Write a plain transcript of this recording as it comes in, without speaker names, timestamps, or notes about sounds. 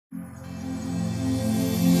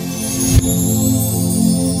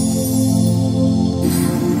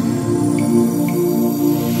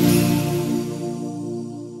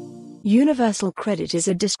Universal credit is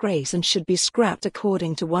a disgrace and should be scrapped,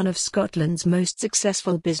 according to one of Scotland's most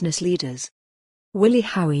successful business leaders. Willie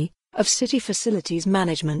Haughey, of City Facilities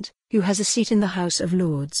Management, who has a seat in the House of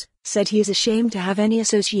Lords, said he is ashamed to have any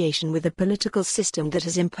association with a political system that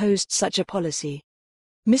has imposed such a policy.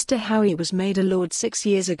 Mr. Haughey was made a Lord 6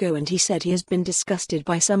 years ago, and he said he has been disgusted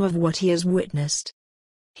by some of what he has witnessed.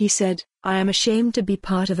 He said, "I am ashamed to be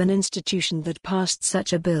part of an institution that passed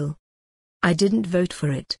such a bill. I didn't vote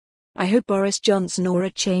for it. I hope Boris Johnson or a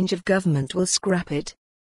change of government will scrap it.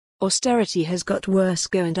 Austerity has got worse.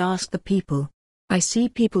 Go and ask the people. I see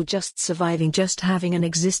people just surviving, just having an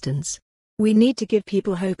existence. We need to give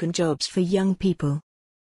people hope and jobs for young people."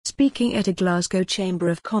 Speaking at a Glasgow Chamber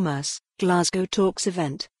of Commerce, Glasgow Talks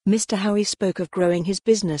event, Mr. Haughey spoke of growing his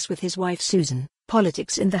business with his wife Susan,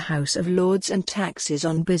 politics in the House of Lords and taxes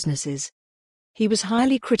on businesses. He was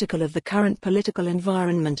highly critical of the current political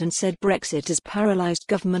environment and said Brexit has paralysed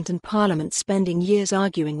government and Parliament, spending years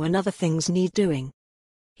arguing when other things need doing.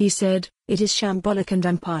 He said, "It is shambolic and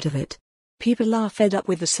I'm part of it. People are fed up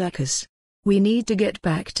with the circus. We need to get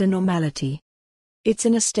back to normality. It's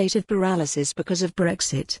in a state of paralysis because of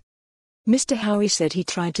Brexit." Mr. Haughey said he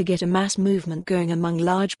tried to get a mass movement going among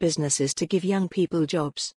large businesses to give young people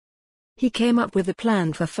jobs. He came up with a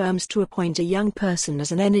plan for firms to appoint a young person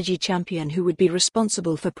as an energy champion who would be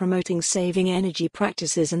responsible for promoting saving energy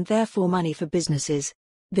practices and therefore money for businesses.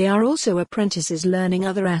 They are also apprentices learning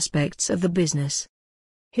other aspects of the business.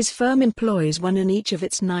 His firm employs one in each of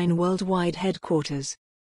its 9 worldwide headquarters.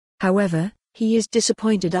 However, he is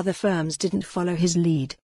disappointed other firms didn't follow his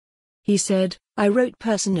lead. He said, "I wrote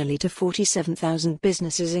personally to 47,000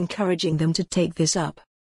 businesses encouraging them to take this up.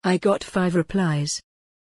 I got 5 replies."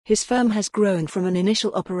 His firm has grown from an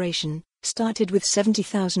initial operation, started with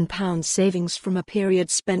 £70,000 savings from a period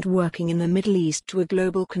spent working in the Middle East, to a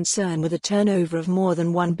global concern with a turnover of more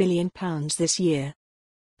than £1 billion this year.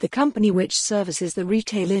 The company, which services the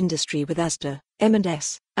retail industry with Asda,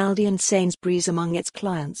 M&S, Aldi and Sainsbury's among its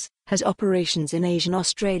clients, has operations in Asia,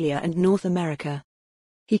 Australia and North America.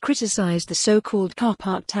 He criticised the so-called car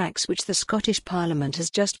park tax, which the Scottish Parliament has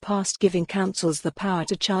just passed, giving councils the power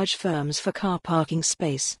to charge firms for car parking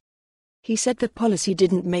space. He said the policy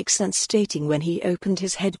didn't make sense, stating when he opened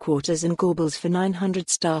his headquarters in Gorbals for 900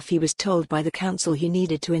 staff, he was told by the council he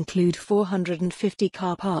needed to include 450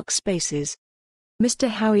 car park spaces. Mr.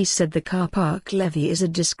 Haughey said the car park levy is a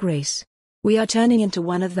disgrace. "We are turning into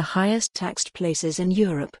one of the highest taxed places in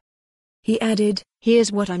Europe." He added,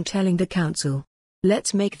 "Here's what I'm telling the council.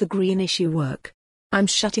 Let's make the green issue work. I'm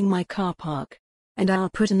shutting my car park. And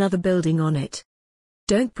I'll put another building on it.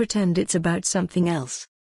 Don't pretend it's about something else.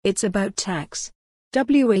 It's about tax."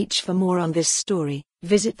 For more on this story,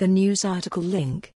 visit the news article link.